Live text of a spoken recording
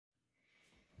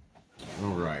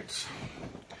Alright,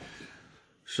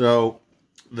 so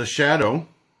the shadow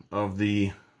of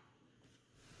the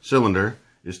cylinder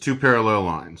is two parallel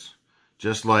lines,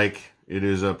 just like it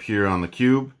is up here on the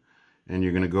cube. And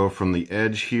you're going to go from the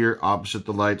edge here opposite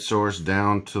the light source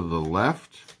down to the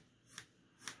left.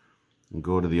 And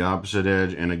go to the opposite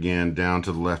edge and again down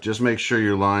to the left. Just make sure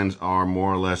your lines are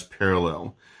more or less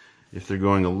parallel. If they're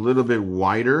going a little bit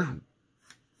wider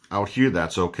out here,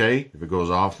 that's okay. If it goes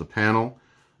off the panel,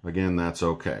 again, that's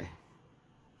okay.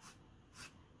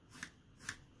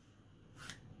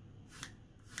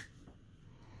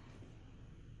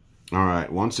 All right,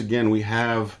 once again, we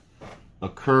have a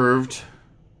curved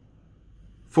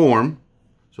form.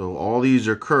 So all these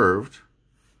are curved,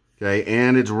 okay,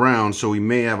 and it's round, so we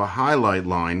may have a highlight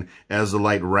line as the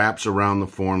light wraps around the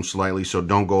form slightly, so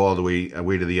don't go all the way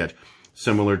to the edge.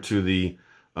 Similar to the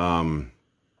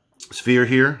sphere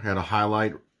here, had a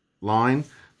highlight line.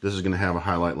 This is going to have a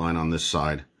highlight line on this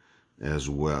side as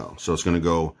well. So it's going to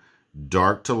go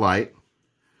dark to light,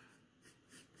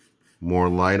 more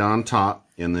light on top,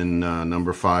 and then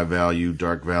number 5 value,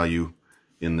 dark value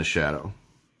in the shadow.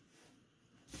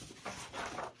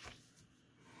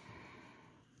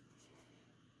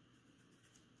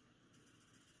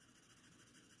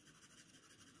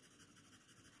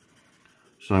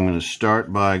 So I'm going to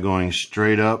start by going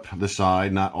straight up the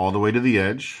side, not all the way to the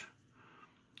edge,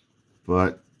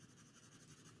 but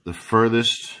the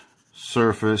furthest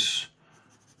surface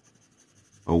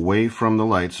away from the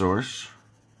light source,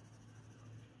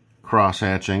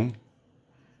 cross-hatching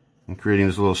and creating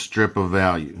this little strip of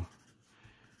value.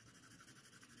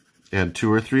 Add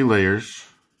 2 or 3 layers.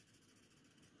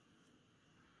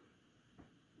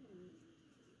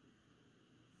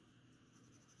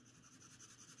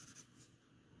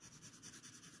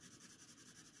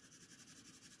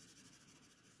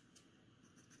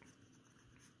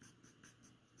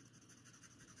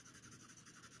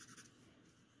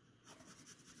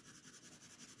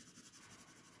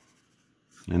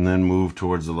 And then move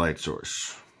towards the light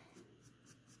source.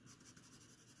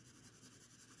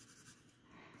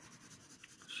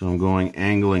 So I'm going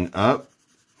angling up,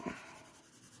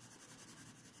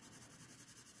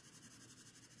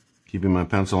 keeping my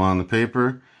pencil on the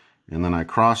paper, and then I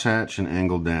crosshatch and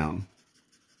angle down.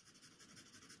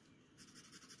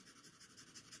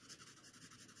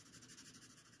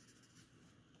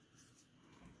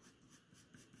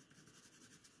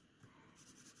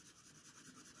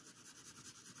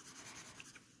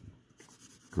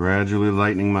 Gradually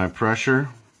lightening my pressure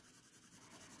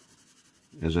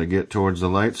as I get towards the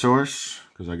light source,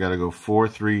 because I got to go 4,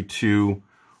 3, 2,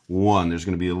 1. There's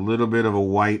going to be a little bit of a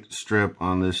white strip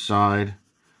on this side.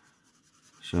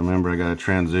 So remember, I got to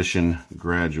transition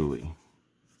gradually.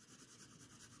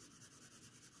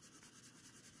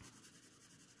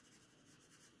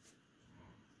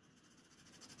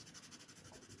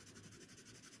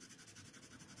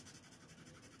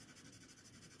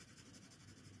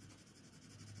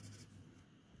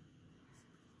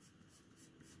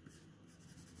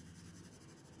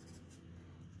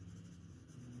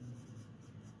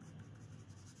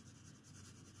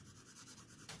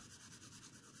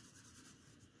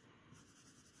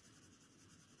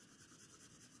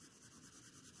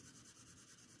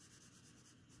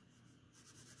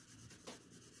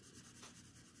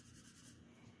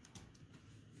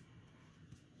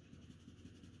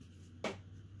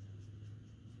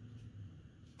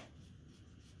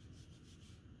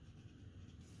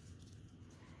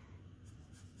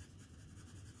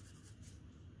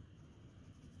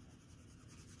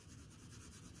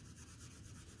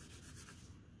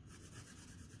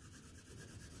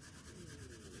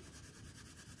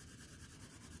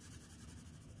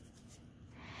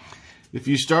 If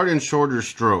you start in shorter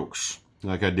strokes,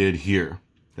 like I did here,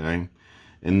 okay,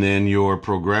 and then your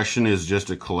progression is just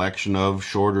a collection of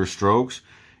shorter strokes,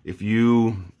 if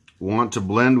you want to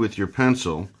blend with your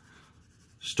pencil,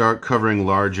 start covering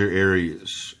larger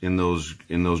areas in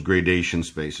those gradation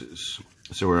spaces.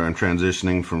 So where I'm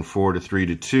transitioning from 4 to 3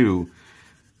 to 2,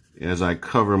 as I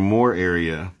cover more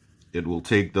area, it will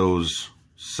take those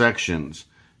sections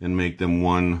and make them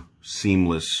one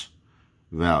seamless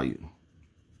value.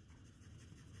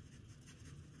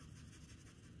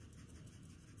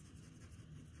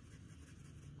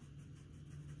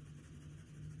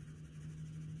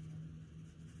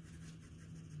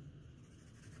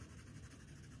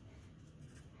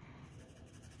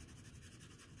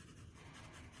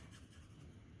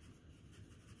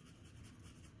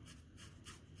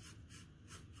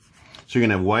 So you're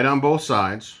going to have white on both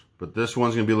sides, but this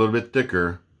one's going to be a little bit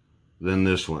thicker than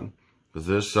this one. Because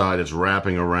this side is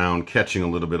wrapping around, catching a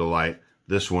little bit of light.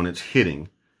 This one, it's hitting.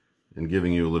 and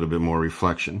giving you a little bit more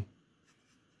reflection.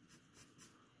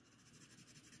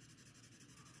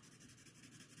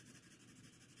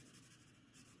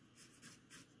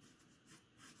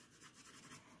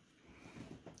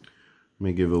 Let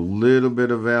me give a little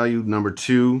bit of value. Number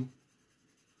 2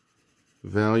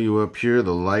 value up here,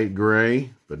 the light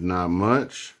gray, but not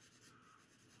much.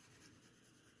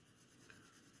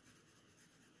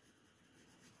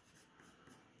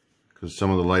 Because some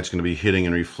of the light's going to be hitting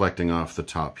and reflecting off the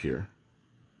top here.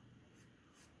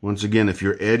 Once again, if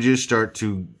your edges start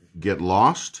to get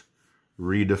lost,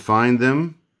 redefine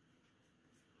them.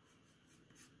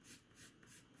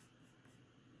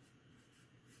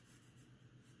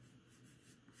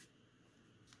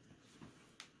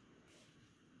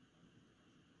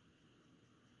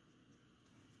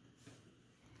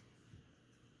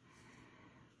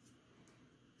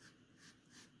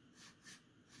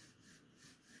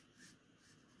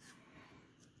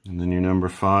 And then your number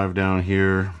 5 down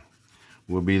here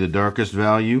will be the darkest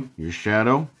value, your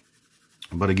shadow.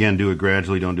 But again, do it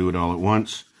gradually, don't do it all at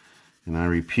once. And I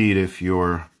repeat, if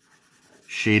your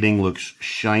shading looks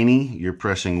shiny, you're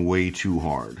pressing way too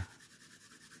hard.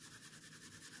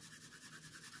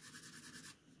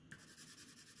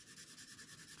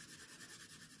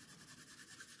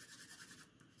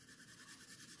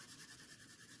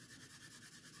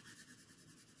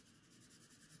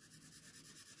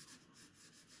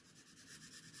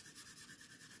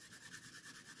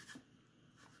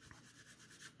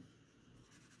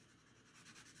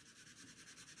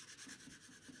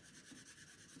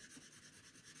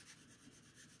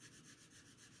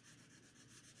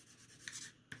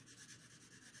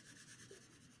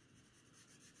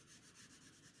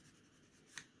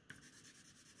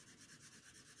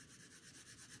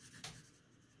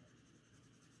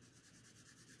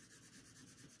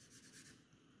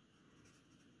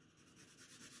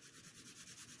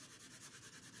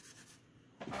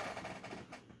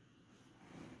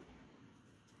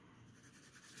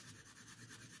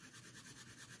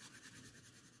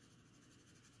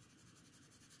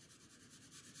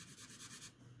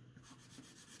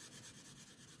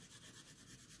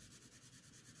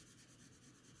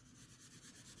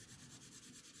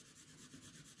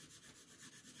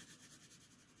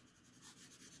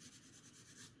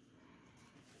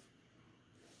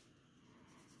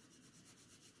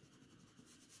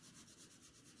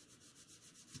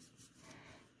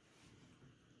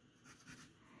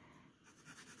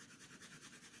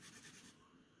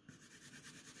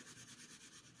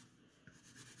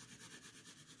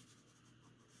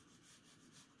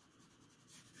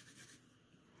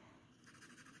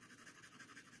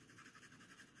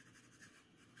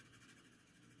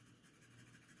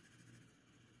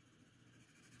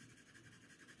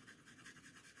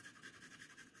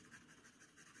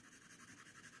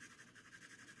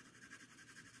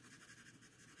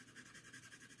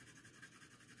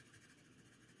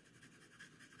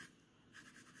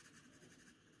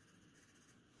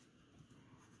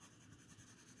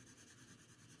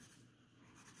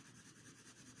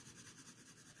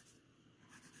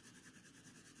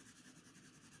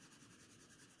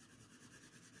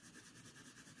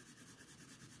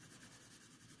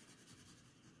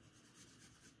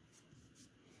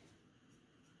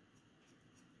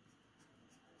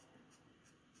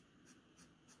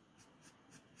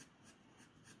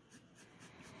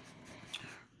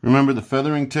 Remember, the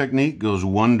feathering technique goes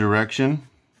one direction.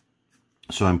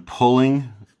 So I'm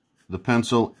pulling the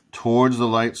pencil towards the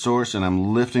light source and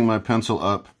I'm lifting my pencil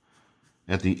up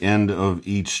at the end of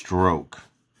each stroke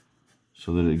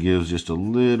so that it gives just a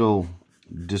little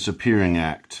disappearing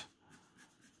act.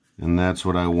 And that's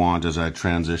what I want as I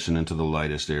transition into the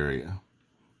lightest area.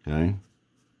 Okay?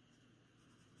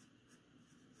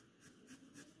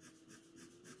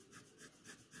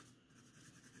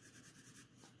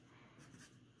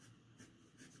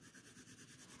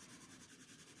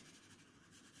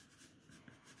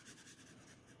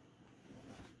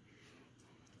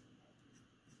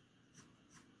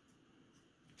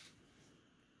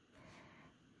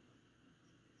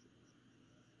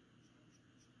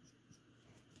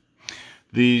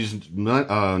 These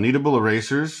kneadable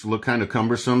erasers look kind of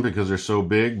cumbersome because they're so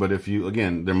big, but if you,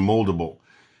 again, they're moldable.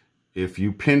 If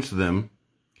you pinch them,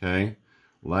 okay,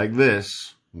 like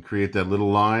this, and create that little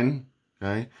line,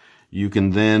 okay, you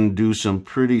can then do some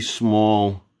pretty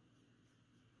small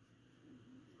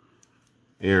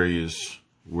areas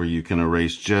where you can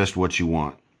erase just what you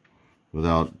want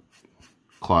without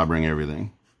clobbering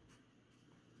everything.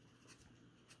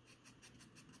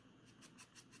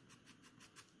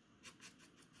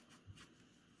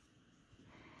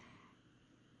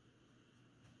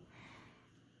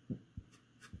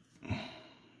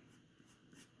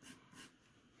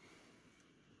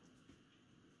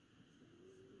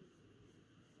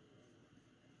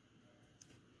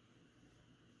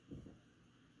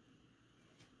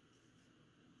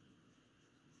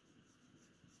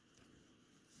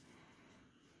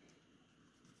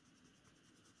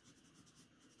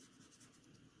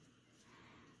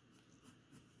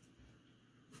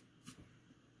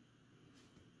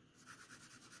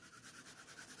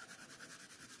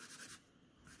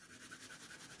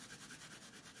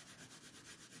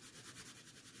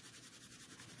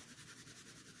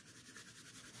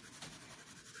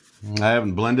 I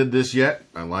haven't blended this yet.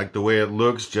 I like the way it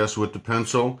looks just with the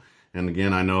pencil. And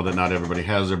again, I know that not everybody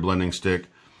has their blending stick.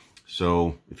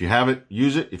 So if you have it,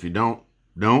 use it. If you don't.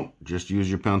 Just use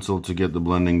your pencil to get the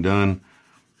blending done.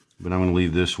 But I'm going to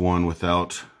leave this one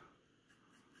without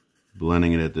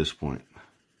blending it at this point.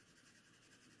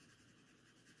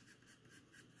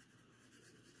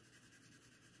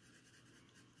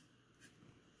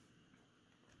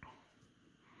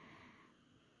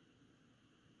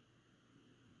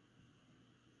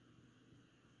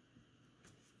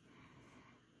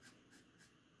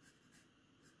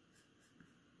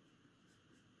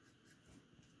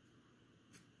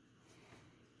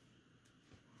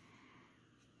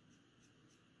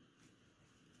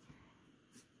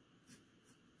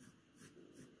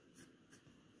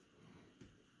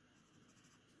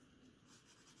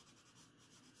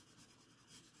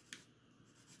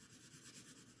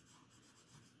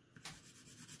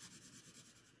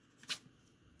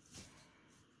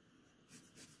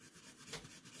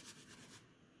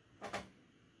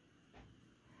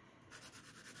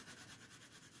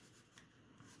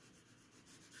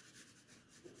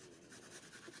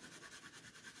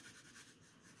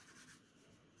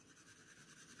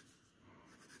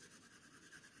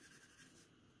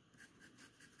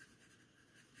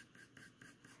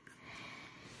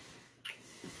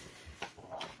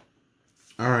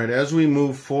 All right, as we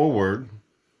move forward,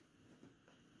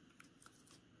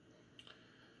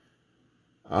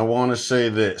 I want to say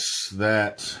this,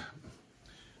 that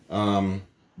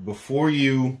before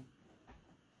you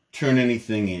turn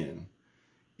anything in,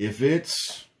 if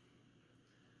it's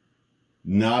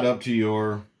not up to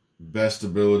your best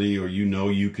ability or you know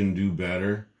you can do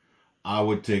better, I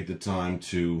would take the time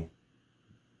to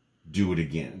do it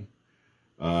again.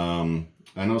 I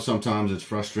know sometimes it's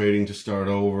frustrating to start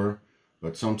over,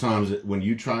 but sometimes when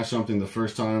you try something the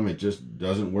first time, it just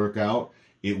doesn't work out.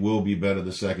 It will be better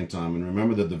the second time. And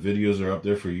remember that the videos are up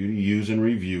there for you to use and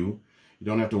review. You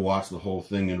don't have to watch the whole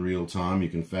thing in real time. You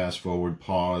can fast forward,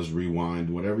 pause,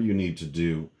 rewind, whatever you need to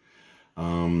do.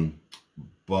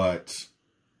 But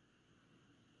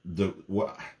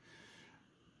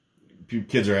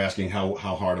kids are asking how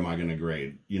hard am I going to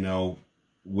grade? You know,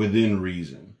 within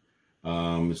reason.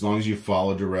 As long as you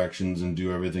follow directions and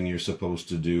do everything you're supposed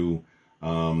to do.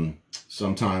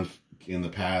 Sometimes in the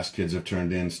past, kids have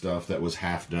turned in stuff that was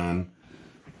half done.